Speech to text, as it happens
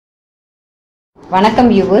வணக்கம்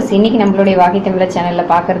வியூவர்ஸ். இன்னைக்கு நம்மளுடைய வாகை தமிழ சேனல்ல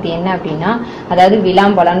பாக்குறது என்ன அப்படின்னா, அதாவது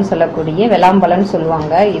விளாம்பழம்னு சொல்லக்கூடிய வெளாம்பழம்னு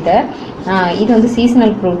சொல்லுவாங்க. இது வந்து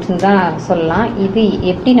சீசனல் ஃப்ரூட்ஸ்னு தான் சொல்லலாம். இது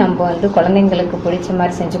எப்படி நம்ம வந்து குழந்தைங்களுக்கு பிடிச்ச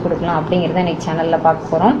மாதிரி செஞ்சு கொடுக்கலாம் அப்படிங்கிறத இன்னைக்கு சேனல்ல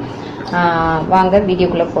பார்க்க போறோம். வாங்க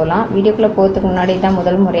வீடியோக்குள்ள போகலாம். வீடியோக்குள்ள போகிறதுக்கு முன்னாடி தான்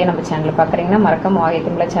முதல் முறையாக நம்ம சேனலை பார்க்குறீங்கன்னா மறக்காம வாகை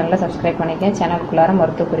தமிழ சேனலை சப்ஸ்கிரைப் பண்ணிக்கங்க. சேனலுக்குள்ளார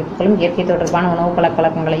மருத்துவ குறிப்புகளும் இயற்கை தொடர்பான உணவு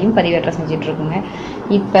பழக்கங்களையும் பதிவேற்றம் செஞ்சுட்டு இருக்குங்க.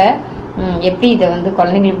 இப்போ எப்படி இதை வந்து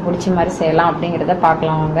குழந்தைங்களுக்கு பிடிச்ச மாதிரி செய்யலாம் அப்படிங்கிறத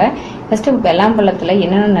பார்க்கலாம். வாங்க ஃபஸ்ட்டு வெள்ளாம்பழத்தில்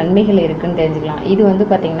என்னென்ன நன்மைகள் இருக்குன்னு தெரிஞ்சுக்கலாம். இது வந்து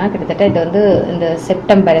பார்த்தீங்கன்னா கிட்டத்தட்ட இது வந்து இந்த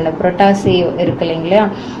செப்டம்பர் இந்த புரட்டாசி இருக்கு இல்லைங்களா,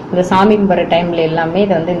 இந்த சாமி கும்பிட்ற டைமில் எல்லாமே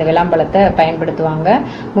இதை வந்து இந்த வெள்ளாம்பழத்தை பயன்படுத்துவாங்க.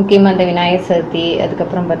 முக்கியமாக இந்த விநாயகர் சதுர்த்தி,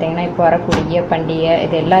 அதுக்கப்புறம் பார்த்தீங்கன்னா இப்போ வரக்கூடிய பண்டிகை,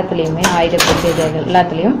 இது எல்லாத்துலேயுமே ஆயுத பூஜை, இது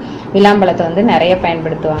எல்லாத்துலேயும் விளாம்பழத்தை வந்து நிறைய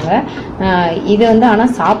பயன்படுத்துவாங்க. இது வந்து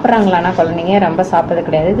ஆனால் சாப்பிட்றாங்களான்னா குழந்தைங்க ரொம்ப சாப்பிட்றது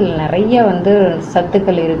கிடையாது. இதில் நிறைய வந்து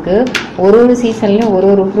சத்துக்கள் இருக்குது. ஒரு சீசன்லையும்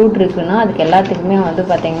ஒரு ஃப்ரூட் இருக்குன்னா அதுக்கு எல்லாத்துக்குமே வந்து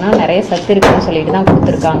பார்த்தீங்கன்னா நிறைய சத்து இருக்குன்னு சொல்லிட்டு தான்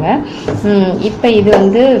கொடுத்துருக்காங்க. இப்போ இது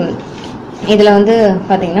வந்து இதில் வந்து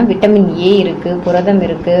பார்த்தீங்கன்னா விட்டமின் ஏ இருக்குது, புரதம்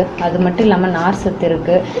இருக்குது, அது மட்டும் இல்லாமல் நார் சத்து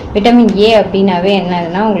இருக்குது. விட்டமின் ஏ அப்படின்னாவே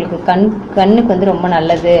என்னதுன்னா உங்களுக்கு கண்ணுக்கு வந்து ரொம்ப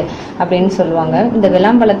நல்லது அப்படின்னு சொல்லுவாங்க. இந்த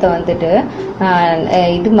விளாம்பழத்தை வந்துட்டு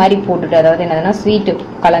இது மாதிரி போட்டுட்டு, அதாவது என்னதுன்னா ஸ்வீட்டு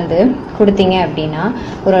கலந்து கொடுத்தீங்க அப்படின்னா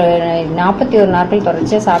ஒரு 41 நாட்கள்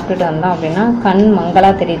தொடர்ச்சியாக சாப்பிட்டுட்டு வந்தோம் அப்படின்னா கண்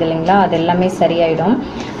மங்களாக தெரியுது இல்லைங்களா, அது எல்லாமே சரியாயிடும்.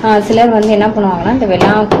 சிலர் வந்து என்ன பண்ணுவாங்கன்னா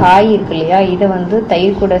இந்த காய் இருக்கு இல்லையா, இதை வந்து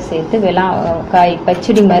தயிர் கூட சேர்த்து காய்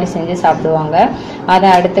பச்சடி மாதிரி செஞ்சு சாப்பிடுவாங்க. அதை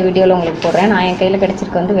அடுத்த வீடியோவில் உங்களுக்கு போடுறேன். நான் என் கையில்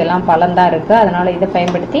கிடைச்சிருக்க வந்து பழம் தான் இருக்குது. அதனால் இதை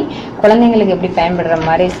பயன்படுத்தி குழந்தைங்களுக்கு எப்படி பயன்படுற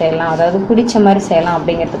மாதிரி செய்யலாம், அதாவது பிடிச்ச மாதிரி செய்யலாம்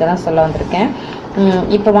அப்படிங்கிறதுக்கு தான் சொல்ல வந்திருக்கேன்.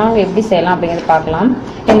 இப்போ வாங்க எப்படி செய்யலாம் அப்படிங்கிறத பார்க்கலாம்.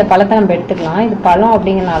 இந்த பழத்தை நம்ம எடுத்துக்கலாம். இது பழம்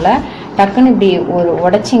அப்படிங்கிறனால டக்குன்னு இப்படி ஒரு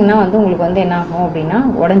உடைச்சிங்கன்னா வந்து உங்களுக்கு வந்து என்ன ஆகும் அப்படின்னா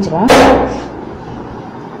உடஞ்சிரும்.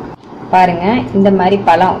 பாருங்க, இந்த மாதிரி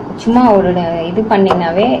பழம் சும்மா ஒரு இது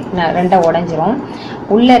பண்ணிங்கனாவே ரெண்டா உடஞ்சிரும்.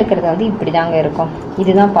 உள்ளே இருக்கிறது வந்து இப்படி தாங்க இருக்கும்.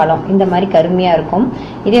 இதுதான் பழம். இந்த மாதிரி கருமையாக இருக்கும்.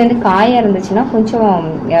 இதே வந்து காயாக இருந்துச்சுன்னா கொஞ்சம்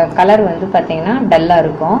கலர் வந்து பார்த்தீங்கன்னா டல்லாக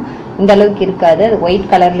இருக்கும். இந்த அளவுக்கு இருக்காது, அது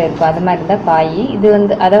ஒயிட் கலரில் இருக்கும். அது மாதிரி தான் காய். இது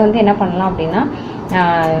வந்து அதை வந்து என்ன பண்ணலாம் அப்படின்னா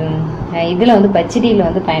இதில் வந்து பச்சடியில்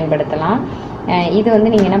வந்து பயன்படுத்தலாம். இது வந்து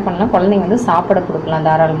நீங்கள் என்ன பண்ணலாம், குழந்தைங்க வந்து சாப்பிட கொடுக்கலாம்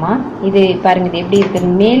தாராளமாக. இது பாருங்க, இது எப்படி இருக்குது,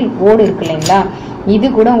 மேல் ஓடு இருக்கு இல்லைங்களா, இது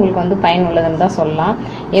கூட உங்களுக்கு வந்து பயனுள்ளதுன்னு தான் சொல்லலாம்.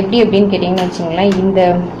 எப்படி அப்படின்னு கேட்டிங்கன்னு வச்சுங்களேன், இந்த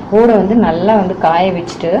ஓடை வந்து நல்லா வந்து காய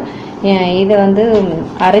வச்சுட்டு இதை வந்து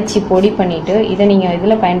அரைச்சி பொடி பண்ணிவிட்டு இதை நீங்கள்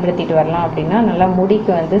இதில் பயன்படுத்திட்டு வரலாம். அப்படின்னா நல்லா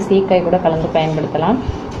முடிக்கு வந்து சீக்காய் கூட கலந்து பயன்படுத்தலாம்.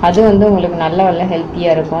 அது வந்து உங்களுக்கு நல்ல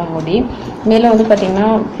ஹெல்த்தியாக இருக்கும் முடி. மேலும் வந்து பார்த்திங்கன்னா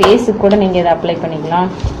ஃபேஸுக்கு கூட நீங்கள் இதை அப்ளை பண்ணிக்கலாம்.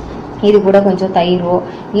 இது கூட கொஞ்சம் தயிரோ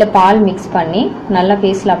இல்லை பால் மிக்ஸ் பண்ணி நல்லா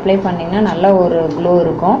ஃபேஸில் அப்ளை பண்ணிங்கன்னா நல்ல ஒரு க்ளோ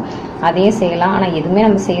இருக்கும். அதையும் செய்யலாம். ஆனால் எதுவுமே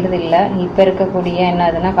நம்ம செய்கிறது இல்லை. இப்போ இருக்கக்கூடிய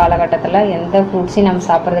என்னதுன்னா காலகட்டத்தில் எந்த ஃப்ரூட்ஸையும் நம்ம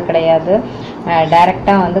சாப்பிட்றது கிடையாது.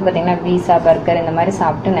 டைரெக்டாக வந்து பார்த்திங்கன்னா பீஸா, பர்கர் இந்த மாதிரி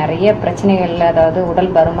சாப்பிட்டு நிறைய பிரச்சனைகள், அதாவது உடல்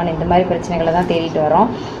பருமன் இந்த மாதிரி பிரச்சனைகளை தான் தேடிட்டு வரோம்.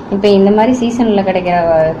 இப்போ இந்த மாதிரி சீசனில் கிடைக்கிற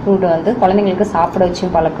ஃப்ரூட் வந்து குழந்தைங்களுக்கு சாப்பிட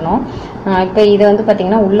வச்சும் பழக்கணும். இப்போ இதை வந்து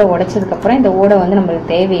பார்த்திங்கன்னா உள்ளே உடைச்சதுக்கப்புறம் இந்த ஓடை வந்து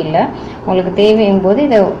நம்மளுக்கு தேவையில்லை. உங்களுக்கு தேவையும் போது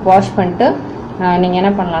இதை வாஷ் பண்ணிட்டு நீங்கள்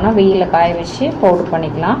என்ன பண்ணலான்னா வெயிலில் காய வச்சு பவுடர்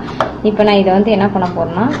பண்ணிக்கலாம். இப்போ நான் இதை வந்து என்ன பண்ண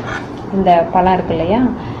போகிறேன்னா, இந்த பழம் இருக்கு இல்லையா,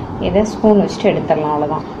 இதை ஸ்பூன் வச்சுட்டு எடுத்துடலாம்.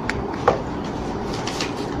 அவ்வளோதான்.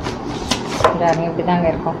 இதாருங்க, இப்படி தாங்க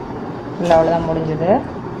இருக்கும். இல்லை, அவ்வளோதான், முடிஞ்சது.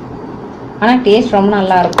 ஆனால் டேஸ்ட் ரொம்ப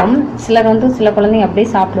நல்லாயிருக்கும். சிலர் வந்து சில குழந்தைங்க அப்படியே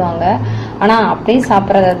சாப்பிடுவாங்க. ஆனால் அப்படியே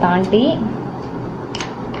சாப்பிட்றத தாண்டி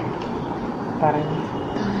பாருங்கள்,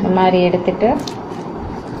 இந்த மாதிரி எடுத்துட்டு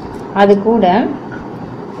அது கூட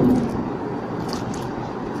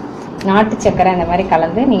நாட்டு சக்கரை இந்த மாதிரி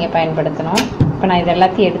கலந்து நீங்கள் பயன்படுத்தணும். இப்போ நான் இது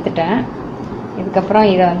எல்லாத்தையும் எடுத்துட்டேன். இதுக்கப்புறம்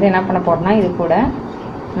இதை வந்து என்ன பண்ண போகிறேன்னா இது கூட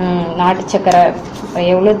நாட்டு சக்கரை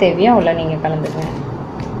எவ்வளோ தேவையோ அவ்வளோ நீங்கள் கலந்துங்க.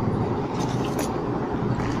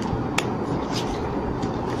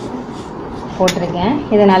 போட்டிருக்கேன்.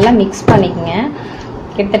 இதை நல்லா மிக்ஸ் பண்ணிக்கங்க.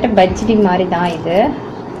 கிட்டத்தட்ட பச்சடி மாதிரி தான் இது.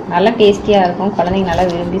 நல்லா டேஸ்டியாக இருக்கும். குழந்தைங்க நல்லா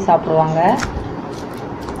விரும்பி சாப்பிடுவாங்க.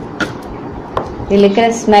 இதில் இருக்கிற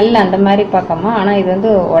ஸ்மெல் அந்த மாதிரி பார்க்காம, ஆனால் இது வந்து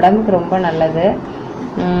உடம்புக்கு ரொம்ப நல்லது.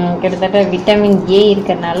 கிட்டத்தட்ட விட்டமின் ஏ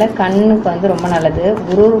இருக்கிறதுனால கண்ணுக்கு வந்து ரொம்ப நல்லது.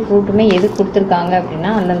 ஒரு ஃப்ரூட்டுமே எது கொடுத்துருக்காங்க அப்படின்னா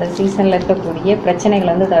அந்தந்த சீசனில் இருக்கக்கூடிய பிரச்சனைகளை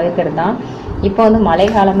வந்து தவிர்க்கிறது தான். இப்போ வந்து மழை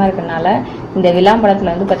காலமாக இருக்கிறதுனால இந்த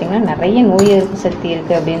விளாம்பழத்தில் வந்து பார்த்திங்கன்னா நிறைய நோய் எதிர்ப்பு சக்தி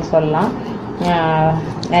இருக்குது அப்படின்னு சொல்லலாம்.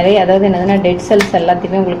 நிறைய, அதாவது என்னதுன்னா டெட் செல்ஸ்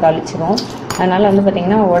எல்லாத்தையுமே உங்களுக்கு அழிச்சிரும். அதனால் வந்து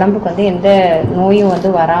பார்த்திங்கன்னா உடம்புக்கு வந்து எந்த நோயும்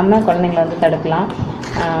வந்து வராமல் குழந்தைங்களை வந்து தடுக்கலாம்.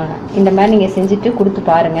 இந்த மாதிரி நீங்கள் செஞ்சுட்டு கொடுத்து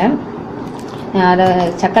பாருங்கள். அதை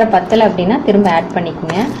சக்கரை பத்தலை அப்படின்னா திரும்ப ஆட்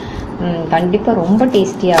பண்ணிக்கோங்க. கண்டிப்பாக ரொம்ப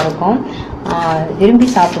டேஸ்டியாக இருக்கும். விரும்பி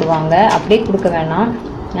சாப்பிடுவாங்க. அப்படியே கொடுக்க வேணாம்.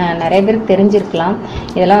 நிறைய பேருக்கு தெரிஞ்சிருக்கலாம்.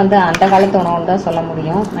 இதெல்லாம் வந்து அந்த காலத்து உணவுன்னு தான் சொல்ல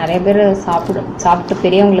முடியும். நிறைய பேர் சாப்பிட்டு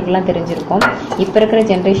பெரியவங்களுக்குலாம் தெரிஞ்சிருக்கும். இப்போ இருக்கிற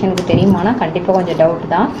ஜென்ரேஷனுக்கு தெரியுமானா கண்டிப்பாக கொஞ்சம் டவுட்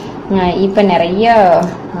தான். இப்போ நிறைய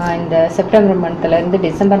இந்த செப்டம்பர் மந்த்லேருந்து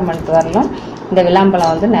டிசம்பர் மந்த் வரலும் இந்த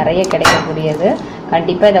விளாம்பழம் வந்து நிறைய கிடைக்கக்கூடியது.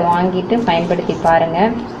 கண்டிப்பாக இதை வாங்கிட்டு பயன்படுத்தி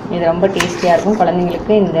பாருங்கள். இது ரொம்ப டேஸ்டியாக இருக்கும்.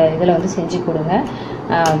 குழந்தைங்களுக்கு இந்த இதில் வந்து செஞ்சு கொடுங்க.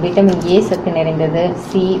 விட்டமின் ஏ சத்து நிறைந்தது,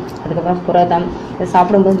 சி, அதுக்கப்புறம் புரதம். இது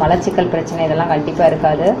சாப்பிடும்போது மலச்சிக்கல் பிரச்சனை இதெல்லாம் கண்டிப்பாக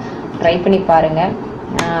இருக்காது. ட்ரை பண்ணி பாருங்கள்.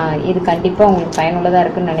 இது கண்டிப்பாக உங்களுக்கு பயனுள்ளதாக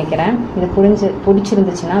இருக்குன்னு நினைக்கிறேன். இது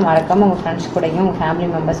பிடிச்சிருந்துச்சுன்னா மறக்காமல் உங்கள் ஃப்ரெண்ட்ஸ் கூடயும் உங்கள் ஃபேமிலி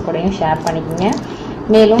மெம்பர்ஸ் கூடயும் ஷேர் பண்ணிக்கோங்க.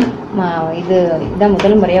 மேலும் இதான்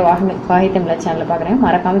முதல் முறையாக வாகை தமிழா சேனலை பார்க்குறேன்.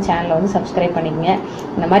 மறக்காமல் சேனலை வந்து சப்ஸ்கிரைப் பண்ணிக்கோங்க.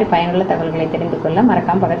 இந்த மாதிரி பயனுள்ள தகவல்களை தெரிந்து கொள்ள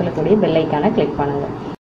மறக்காமல் பக்கத்தில் கூடிய பெல் ஐக்கானை கிளிக் பண்ணுங்கள்.